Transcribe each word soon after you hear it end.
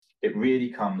It really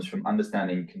comes from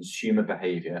understanding consumer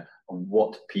behavior and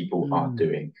what people are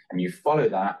doing. And you follow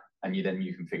that, and you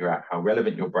can figure out how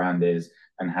relevant your brand is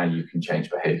and how you can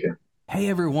change behavior. Hey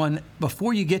everyone,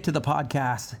 before you get to the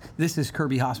podcast, this is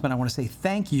Kirby Hossman. I want to say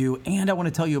thank you, and I want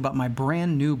to tell you about my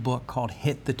brand new book called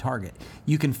Hit the Target.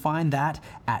 You can find that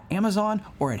at Amazon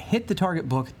or at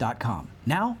hitthetargetbook.com.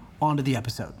 Now, on to the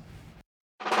episode.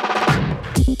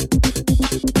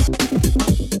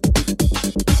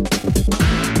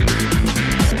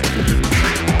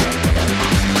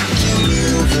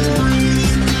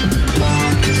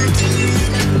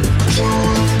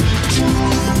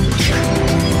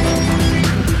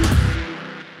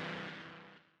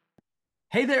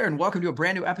 Hey there, and welcome to a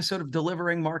brand new episode of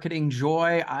Delivering Marketing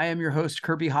Joy. I am your host,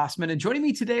 Kirby Hossman, and joining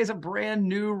me today is a brand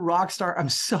new rock star. I'm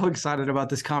so excited about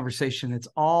this conversation. It's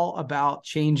all about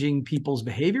changing people's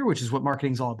behavior, which is what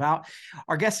marketing is all about.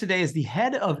 Our guest today is the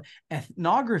head of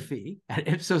ethnography at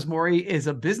Ipsos Mori, is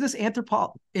a business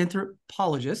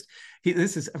anthropologist.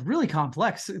 This is really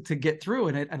complex to get through,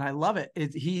 and I love it.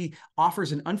 He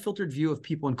offers an unfiltered view of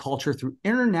people and culture through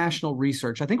international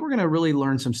research. I think we're going to really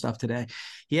learn some stuff today.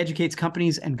 He educates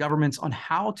companies and governments on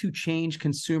how to change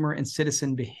consumer and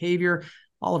citizen behavior.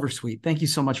 Oliver Sweet, thank you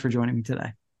so much for joining me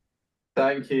today.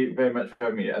 Thank you very much for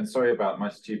having me. And sorry about my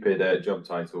stupid job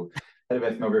title. Head of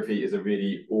ethnography is a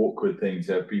really awkward thing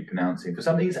to be pronouncing for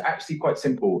something that's actually quite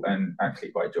simple and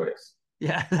actually quite joyous.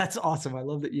 Yeah, that's awesome. I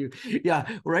love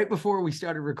that right before we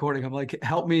started recording, I'm like,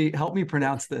 help me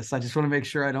pronounce this. I just want to make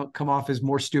sure I don't come off as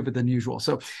more stupid than usual.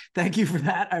 So thank you for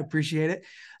that. I appreciate it.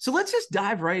 So let's just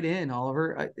dive right in,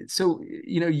 Oliver. So,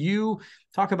 you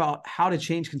talk about how to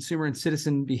change consumer and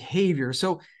citizen behavior.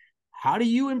 So how do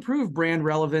you improve brand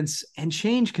relevance and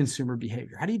change consumer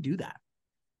behavior? How do you do that?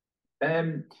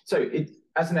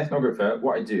 As an ethnographer,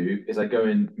 what I do is I go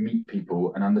and meet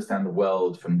people and understand the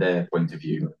world from their point of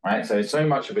view, right? So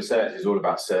much of research is all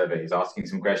about surveys, asking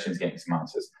some questions, getting some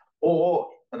answers. Or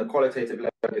on the qualitative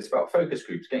level, it's about focus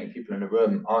groups, getting people in a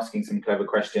room, asking some clever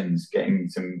questions, getting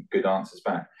some good answers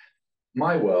back.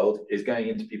 My world is going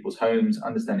into people's homes,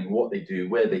 understanding what they do,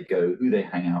 where they go, who they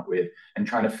hang out with, and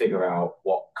trying to figure out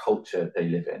what culture they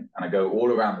live in. And I go all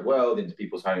around the world into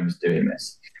people's homes doing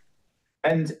this.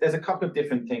 And there's a couple of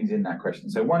different things in that question.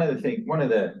 So one of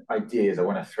the ideas I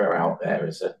want to throw out there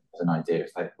as an idea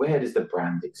is like, where does the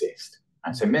brand exist?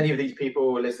 And so many of these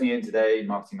people listening in today,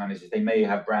 marketing managers, they may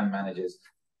have brand managers.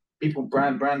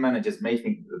 Brand managers may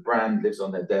think that the brand lives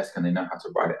on their desk and they know how to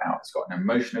write it out. It's got an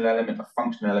emotional element, a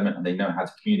functional element, and they know how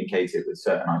to communicate it with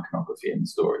certain iconography and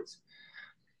stories.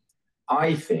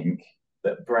 I think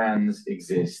that brands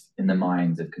exist in the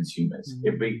minds of consumers.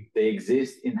 They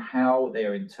exist in how they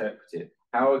are interpreted,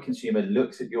 how a consumer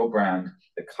looks at your brand,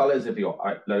 the colors of your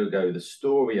logo, the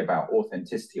story about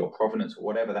authenticity or provenance or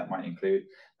whatever that might include,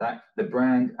 that the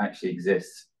brand actually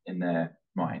exists in their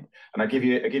mind. And I'll give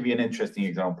you an interesting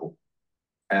example.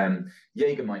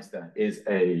 Jägermeister is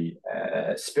a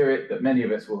spirit that many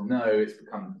of us will know. It's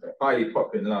become highly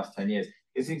popular in the last 10 years.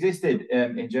 It's existed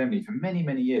in Germany for many,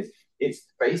 many years.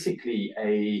 It's basically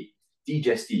a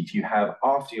digestif you have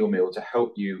after your meal to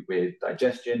help you with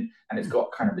digestion, and it's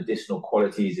got kind of medicinal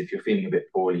qualities. If you're feeling a bit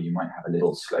poorly, you might have a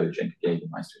little slow drink of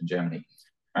Jägermeister in Germany,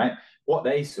 right? What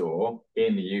they saw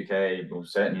in the UK, or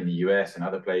certainly in the US and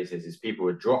other places, is people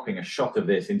were dropping a shot of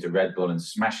this into Red Bull and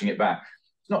smashing it back.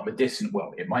 It's not medicinal.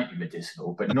 Well, it might be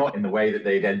medicinal, but not in the way that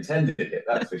they'd intended it,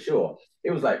 that's for sure.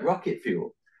 It was like rocket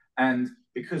fuel. And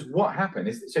because what happened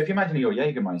is, so if you imagine you're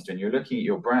Jägermeister and you're looking at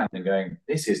your brand and going,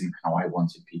 this isn't how I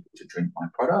wanted people to drink my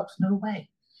products. No way.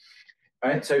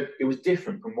 Right? So it was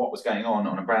different from what was going on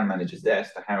a brand manager's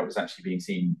desk to how it was actually being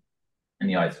seen in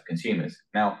the eyes of consumers.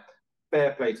 Now,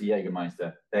 fair play to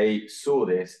Jägermeister. They saw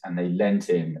this and they lent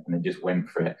in and they just went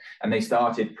for it. And they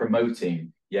started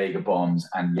promoting Jaeger bombs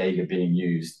and Jaeger being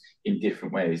used in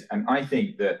different ways. And I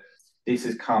think that this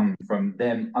has come from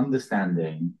them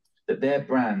understanding that their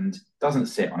brand doesn't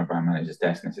sit on a brand manager's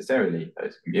desk necessarily, but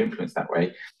it can be influenced that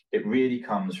way. It really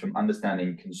comes from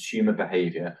understanding consumer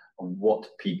behavior and what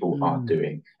people are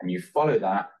doing. And you follow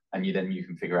that, and you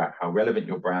can figure out how relevant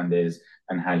your brand is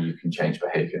and how you can change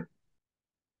behavior.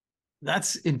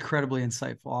 That's incredibly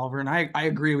insightful, Oliver. And I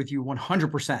agree with you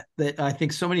 100% that I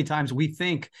think so many times we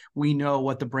think we know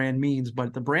what the brand means,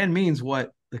 but the brand means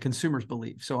what the consumers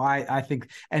believe. So I think,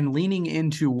 and leaning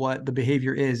into what the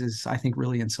behavior is I think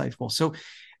really insightful. So,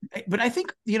 but I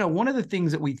think, one of the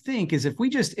things that we think is if we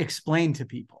just explain to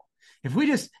people, if we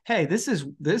just, hey, this is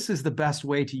the best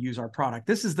way to use our product.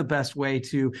 This is the best way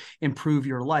to improve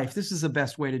your life. This is the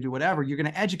best way to do whatever. You're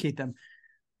going to educate them.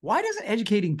 Why doesn't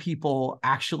educating people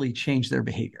actually change their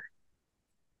behavior?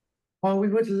 Oh, we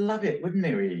would love it, wouldn't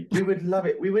we? We would love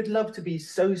it. We would love to be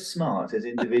so smart as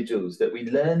individuals that we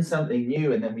learn something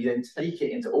new and then we then take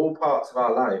it into all parts of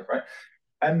our life, right?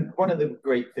 And one of the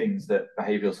great things that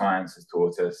behavioral science has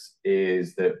taught us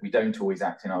is that we don't always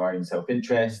act in our own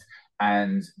self-interest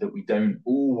and that we don't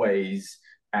always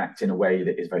act in a way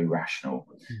that is very rational.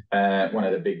 One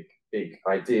of the big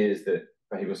ideas that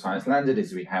behavioral science landed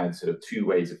is we had sort of two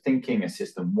ways of thinking: a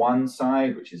system one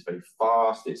side, which is very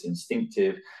fast, it's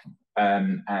instinctive,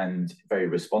 and very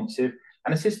responsive,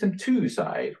 and a system two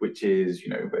side, which is,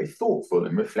 very thoughtful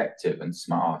and reflective and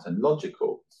smart and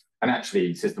logical. And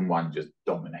actually, system one just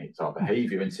dominates our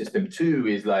behavior, and system two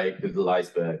is like the little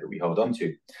iceberg that we hold on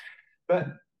to. But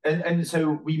and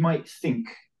so we might think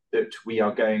that we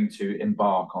are going to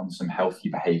embark on some healthy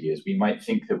behaviors. We might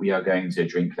think that we are going to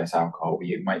drink less alcohol.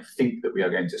 We might think that we are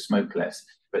going to smoke less.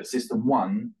 But system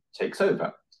one takes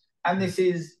over. And this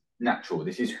is natural.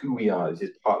 This is who we are. This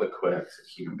is part of the quirks of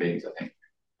human beings, I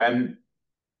think.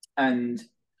 And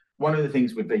one of the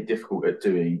things we're very difficult at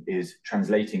doing is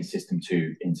translating system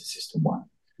two into system one.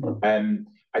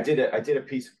 I did a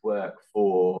piece of work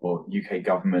for UK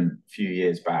government a few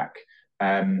years back,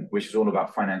 which is all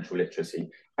about financial literacy.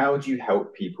 How do you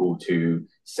help people to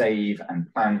save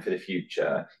and plan for the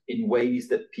future in ways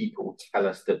that people tell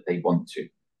us that they want to?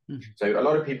 So a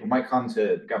lot of people might come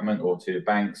to the government or to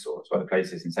banks or to other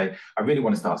places and say, I really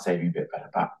want to start saving a bit better,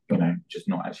 but just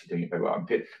not actually doing it very well.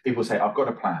 And people say, I've got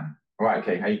a plan. All right,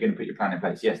 okay, how are you going to put your plan in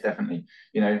place? Yes, definitely.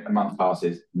 A month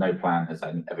passes, no plan has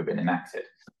ever been enacted.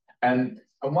 And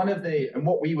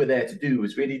what we were there to do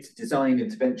was really to design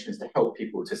interventions to help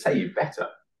people to save better.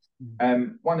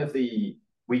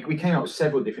 We came up with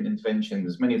several different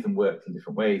interventions. Many of them worked in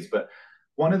different ways, but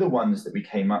one of the ones that we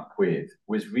came up with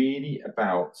was really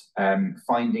about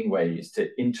finding ways to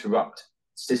interrupt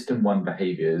system one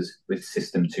behaviors with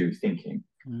system two thinking.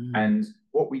 And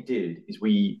what we did is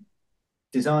we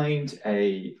designed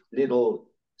a little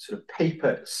sort of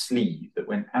paper sleeve that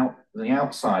went out on the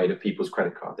outside of people's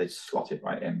credit card. They slot it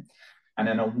right in. And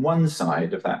then on one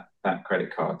side of that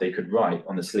credit card, they could write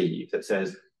on the sleeve that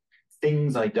says,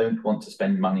 things I don't want to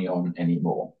spend money on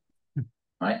anymore.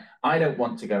 Right? I don't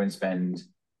want to go and spend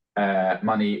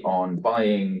money on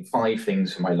buying 5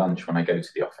 things for my lunch when I go to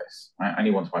the office. Right? I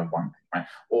only want to buy one thing. Right?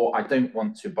 Or I don't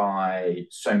want to buy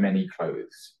so many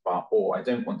clothes, or I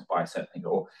don't want to buy a certain thing,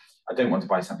 or I don't want to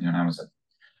buy something on Amazon.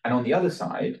 And on the other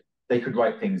side, they could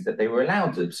write things that they were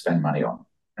allowed to spend money on.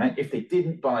 Right? If they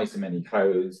didn't buy so many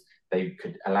clothes, they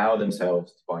could allow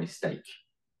themselves to buy steak.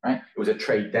 Right? It was a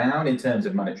trade down in terms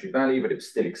of monetary value, but it was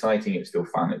still exciting, it was still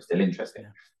fun, it was still interesting.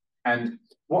 Yeah. And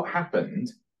what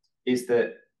happened is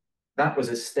that was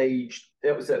a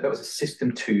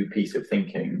system two piece of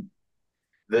thinking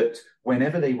that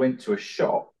whenever they went to a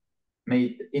shop,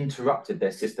 interrupted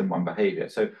their system one behavior.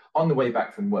 So on the way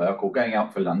back from work or going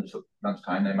out for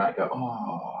lunchtime, they might go,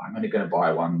 oh, I'm only going to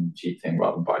buy one cheap thing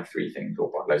rather than buy 3 things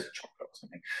or buy loads of chocolate or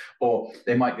something. Or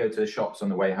they might go to the shops on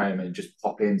the way home and just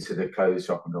pop into the clothes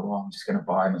shop and go, oh, I'm just going to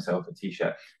buy myself a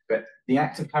t-shirt. But the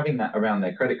act of having that around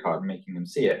their credit card and making them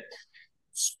see it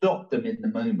stopped them in the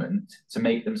moment to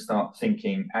make them start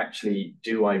thinking, actually,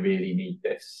 do I really need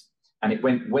this? And it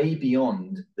went way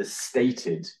beyond the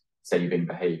stated saving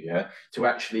behavior to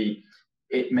actually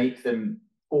it make them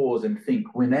pause and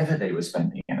think whenever they were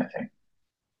spending anything,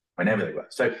 whenever they were.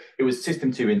 So it was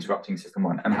system two interrupting system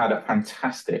one and had a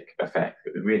fantastic effect.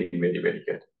 It was really, really, really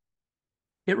good.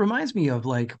 It reminds me of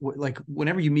like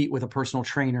whenever you meet with a personal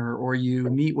trainer or you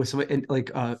meet with somebody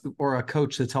or a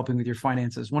coach that's helping with your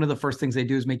finances, one of the first things they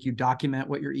do is make you document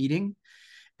what you're eating.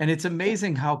 And it's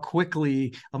amazing how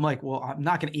quickly I'm like, well, I'm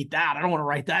not going to eat that. I don't want to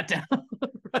write that down.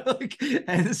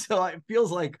 And so it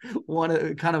feels like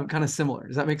kind of similar.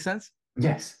 Does that make sense?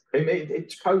 Yes,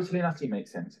 it totally and utterly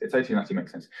makes sense. It totally and utterly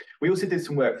makes sense. We also did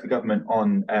some work for the government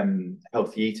on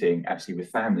healthy eating, actually with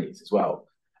families as well.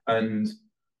 And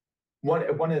one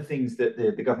of the things that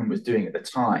the government was doing at the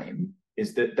time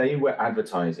is that they were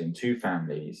advertising to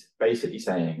families, basically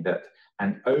saying that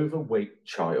an overweight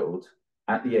child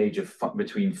at the age of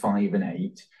between 5 and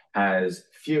 8 has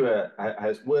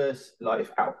worse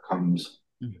life outcomes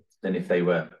than if they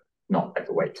were not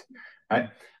overweight, right?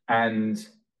 And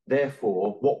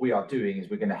therefore, what we are doing is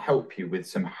we're going to help you with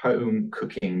some home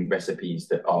cooking recipes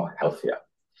that are healthier.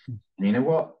 And you know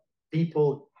what?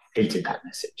 People hated that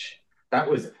message. That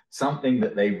was something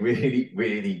that they really,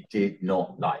 really did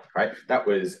not like, right? That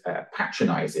was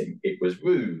patronizing. It was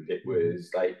rude. It was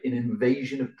like an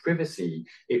invasion of privacy.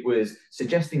 It was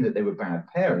suggesting that they were bad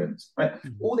parents, right?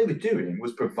 All they were doing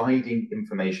was providing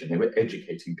information. They were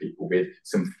educating people with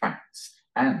some facts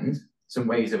and some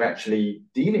ways of actually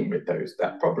dealing with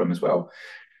that problem as well.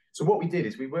 So what we did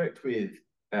is we worked with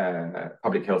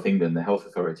Public Health England, the health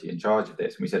authority in charge of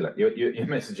this, and we said, look, your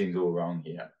messaging's all wrong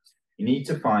here. You need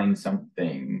to find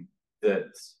something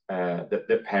that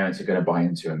parents are going to buy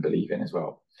into and believe in as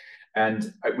well.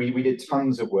 And we did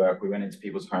tons of work. We went into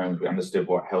people's homes. We understood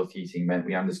what healthy eating meant.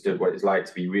 We understood what it's like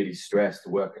to be really stressed, to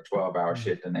work a 12-hour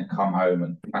shift and then come home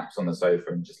and collapse on the sofa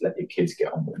and just let your kids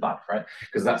get on with life, right?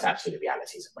 Because that's actually the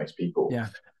realities of most people. Yeah.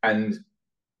 And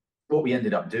what we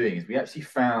ended up doing is we actually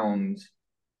found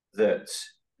that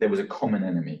there was a common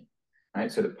enemy,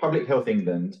 right? So the Public Health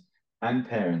England and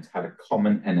parents had a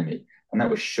common enemy, and that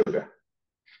was sugar.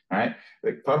 Right,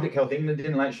 the Public Health England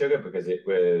didn't like sugar because it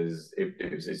was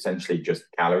essentially just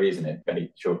calories, and it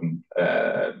made children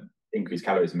increase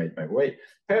calories and made them overweight.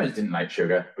 Parents didn't like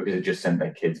sugar because it just sent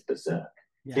their kids berserk.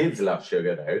 Yeah. Kids love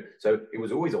sugar though, so it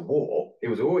was always a war. It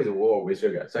was always a war with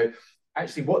sugar. So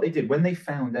actually, what they did when they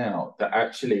found out that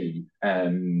actually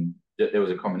that there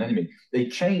was a common enemy, they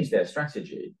changed their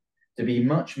strategy to be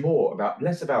much more about,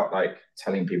 less about like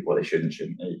telling people what they shouldn't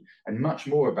eat, and much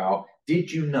more about, did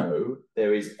you know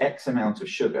there is X amount of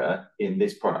sugar in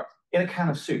this product? In a can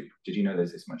of soup, did you know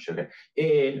there's this much sugar?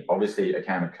 In, obviously, a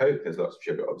can of Coke, there's lots of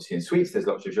sugar. Obviously, in sweets, there's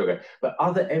lots of sugar. But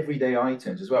other everyday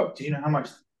items as well. Did you know how much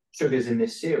sugar is in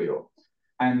this cereal?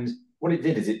 And what it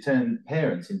did is it turned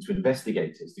parents into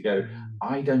investigators to go,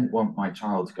 I don't want my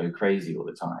child to go crazy all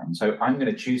the time, so I'm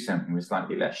going to choose something with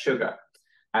slightly less sugar.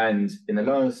 And in the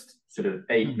last sort of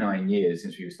 8-9 years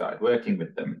since we started working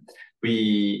with them,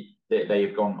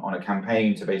 they've gone on a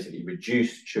campaign to basically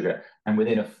reduce sugar. And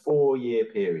within a 4-year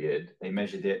period, they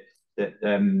measured it that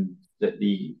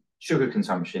the sugar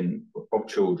consumption of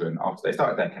children after they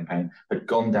started that campaign had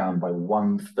gone down by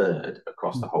 1/3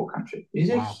 across the whole country. It is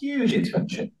a huge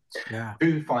intervention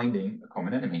through finding a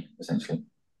common enemy, essentially.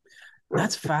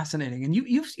 That's fascinating. And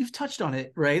you've touched on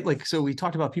it, right? Like, so we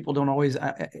talked about people don't always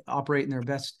operate in their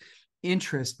best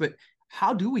interest, but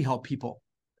how do we help people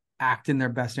act in their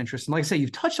best interest? And like I say,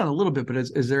 you've touched on it a little bit, but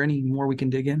is there any more we can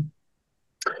dig in?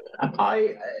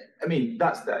 I mean,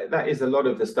 that is a lot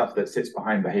of the stuff that sits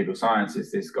behind behavioral science.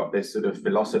 It's got this sort of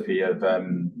philosophy of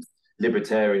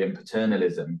libertarian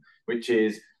paternalism, which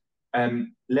is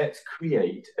let's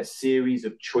create a series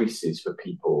of choices for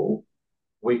people,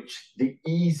 which the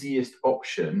easiest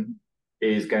option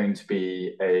is going to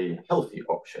be a healthy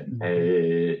option,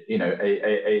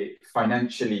 a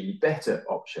financially better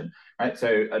option, right?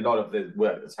 So a lot of the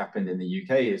work that's happened in the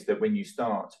UK is that when you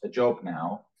start a job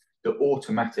now, the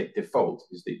automatic default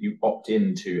is that you opt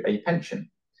into a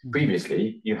pension.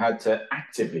 Previously, you had to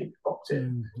actively opt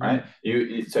in, right?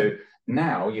 So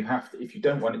now you have to, if you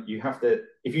don't want it, you have to,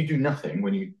 if you do nothing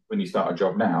when you start a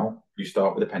job now, you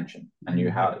start with a pension, and you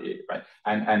have, right?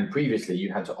 And previously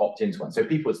you had to opt into one. So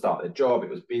people would start their job, it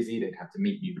was busy, they'd have to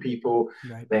meet new people,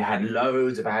 they had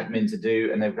loads of admin to do,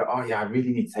 and they'd go, oh yeah, I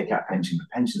really need to take out a pension, but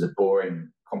pensions are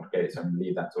boring, complicated, so I'm gonna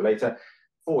leave that till later.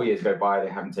 4 years go by, they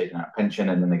haven't taken out a pension,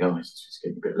 and then they go, oh, it's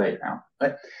getting a bit late now.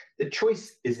 Right? The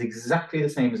choice is exactly the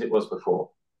same as it was before.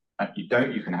 You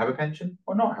can have a pension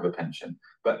or not have a pension,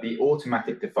 but the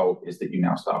automatic default is that you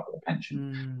now start with a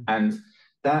pension. And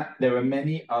that there are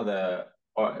many other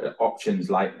options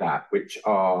like that which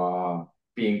are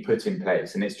being put in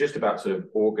place, and it's just about sort of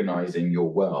organizing your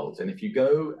world. And if you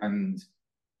go and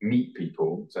meet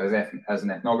people, so as an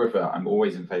ethnographer, I'm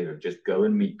always in favor of just go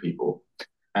and meet people.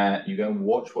 You go and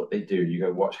watch what they do, you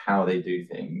go watch how they do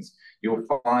things, you'll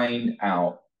find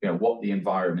out what the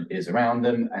environment is around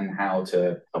them and how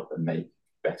to help them make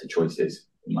better choices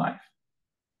in life.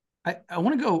 I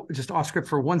want to go just off script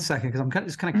for 1 second, because I'm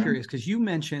just kind of curious, because you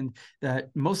mentioned that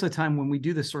most of the time when we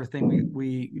do this sort of thing,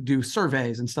 we do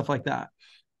surveys and stuff like that.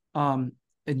 And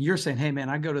you're saying, hey man,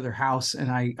 I go to their house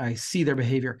and I see their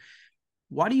behavior.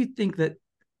 Why do you think that?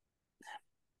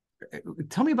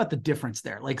 Tell me about the difference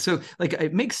there. Like, so like,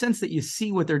 it makes sense that you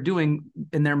see what they're doing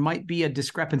and there might be a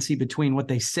discrepancy between what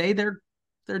they say they're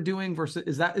doing versus,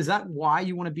 is that why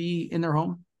you want to be in their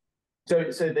home? So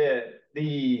if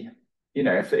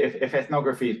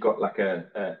ethnography's got like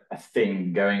a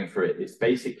thing going for it, it's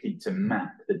basically to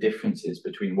map the differences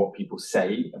between what people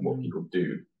say and what people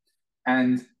do.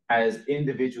 And as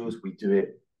individuals, we do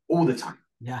it all the time.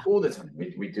 Yeah, all the time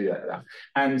we do that.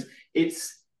 And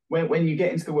it's when you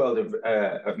get into the world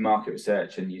of market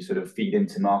research and you sort of feed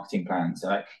into marketing plans,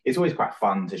 it's always quite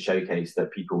fun to showcase that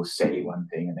people say one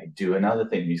thing and they do another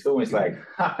thing. It's always like,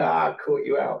 ha, caught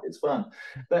you out. It's fun.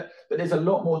 But there's a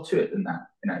lot more to it than that,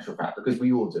 in actual fact, because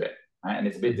we all do it. Right? And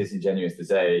it's a bit disingenuous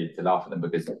to laugh at them,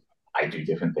 because I do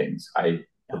different things. I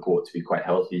purport to be quite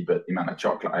healthy, but the amount of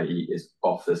chocolate I eat is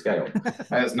off the scale.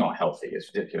 That's not healthy. It's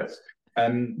ridiculous.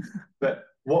 But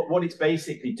what it's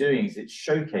basically doing is it's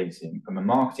showcasing from a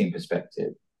marketing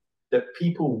perspective that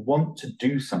people want to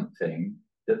do something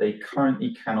that they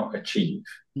currently cannot achieve.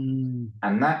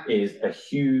 And that is a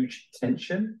huge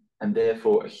tension and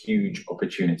therefore a huge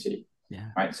opportunity. Yeah.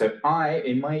 Right. So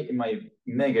in my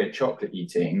mega chocolate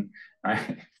eating,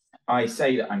 right, I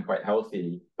say that I'm quite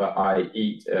healthy, but I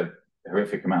eat a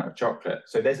horrific amount of chocolate.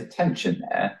 So there's a tension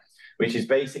there, which is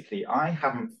basically I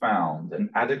haven't found an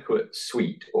adequate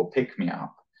sweet or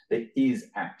pick-me-up that is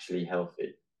actually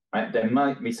healthy. Right? There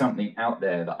might be something out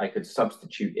there that I could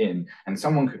substitute in, and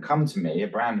someone could come to me, a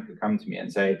brand could come to me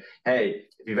and say, hey,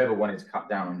 if you've ever wanted to cut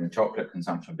down on your chocolate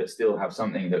consumption, but still have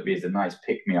something that is a nice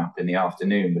pick-me-up in the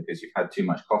afternoon because you've had too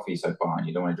much coffee so far and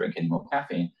you don't want to drink any more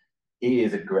caffeine,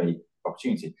 is a great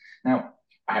opportunity. Now,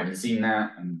 I haven't seen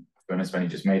that, and to be honest, I've only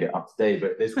just made it up today,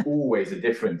 but there's always a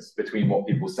difference between what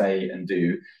people say and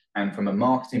do. And from a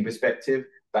marketing perspective,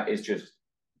 that is just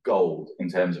gold in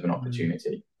terms of an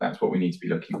opportunity. That's what we need to be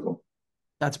looking for.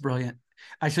 That's brilliant.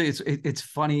 Actually, it's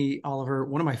funny, Oliver.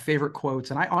 One of my favorite quotes,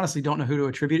 and I honestly don't know who to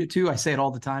attribute it to, I say it all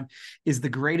the time, is the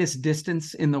greatest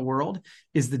distance in the world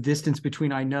is the distance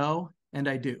between I know and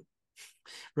I do.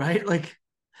 Right? Like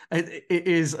it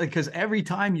is, because every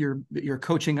time you're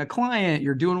coaching a client,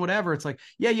 you're doing whatever, it's like,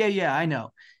 yeah, I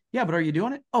know. Yeah, but are you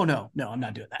doing it? Oh, no, I'm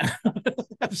not doing that.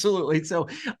 Absolutely. So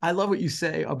I love what you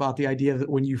say about the idea that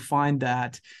when you find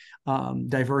that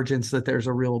divergence, that there's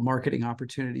a real marketing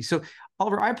opportunity. So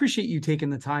Oliver, I appreciate you taking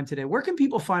the time today. Where can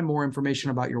people find more information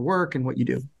about your work and what you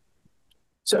do?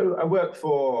 So I work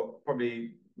for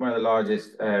probably one of the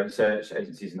largest research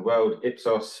agencies in the world,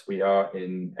 Ipsos. We are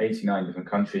in 89 different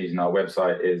countries and our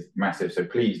website is massive. So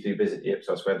please do visit the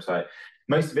Ipsos website.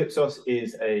 Most of Ipsos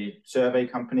is a survey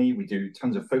company. We do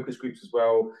tons of focus groups as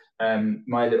well.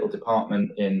 My little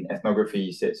department in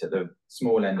ethnography sits at the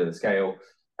small end of the scale.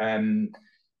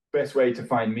 Best way to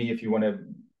find me if you want to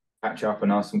catch up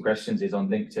and ask some questions is on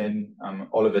LinkedIn. I'm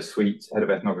Oliver Sweet, head of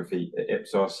ethnography at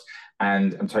Ipsos,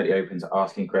 and I'm totally open to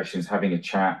asking questions, having a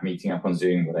chat, meeting up on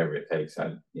Zoom, whatever it takes.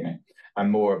 I'm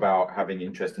more about having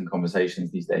interesting conversations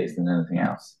these days than anything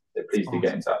else. So please do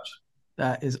get in touch.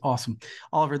 That is awesome.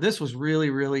 Oliver, this was really,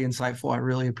 really insightful. I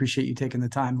really appreciate you taking the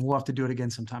time. We'll have to do it again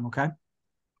sometime, okay?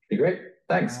 Be great.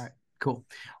 Thanks. All right, cool.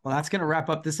 Well, that's going to wrap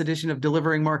up this edition of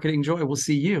Delivering Marketing Joy. We'll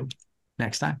see you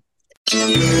next time.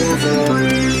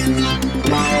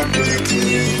 Marketing.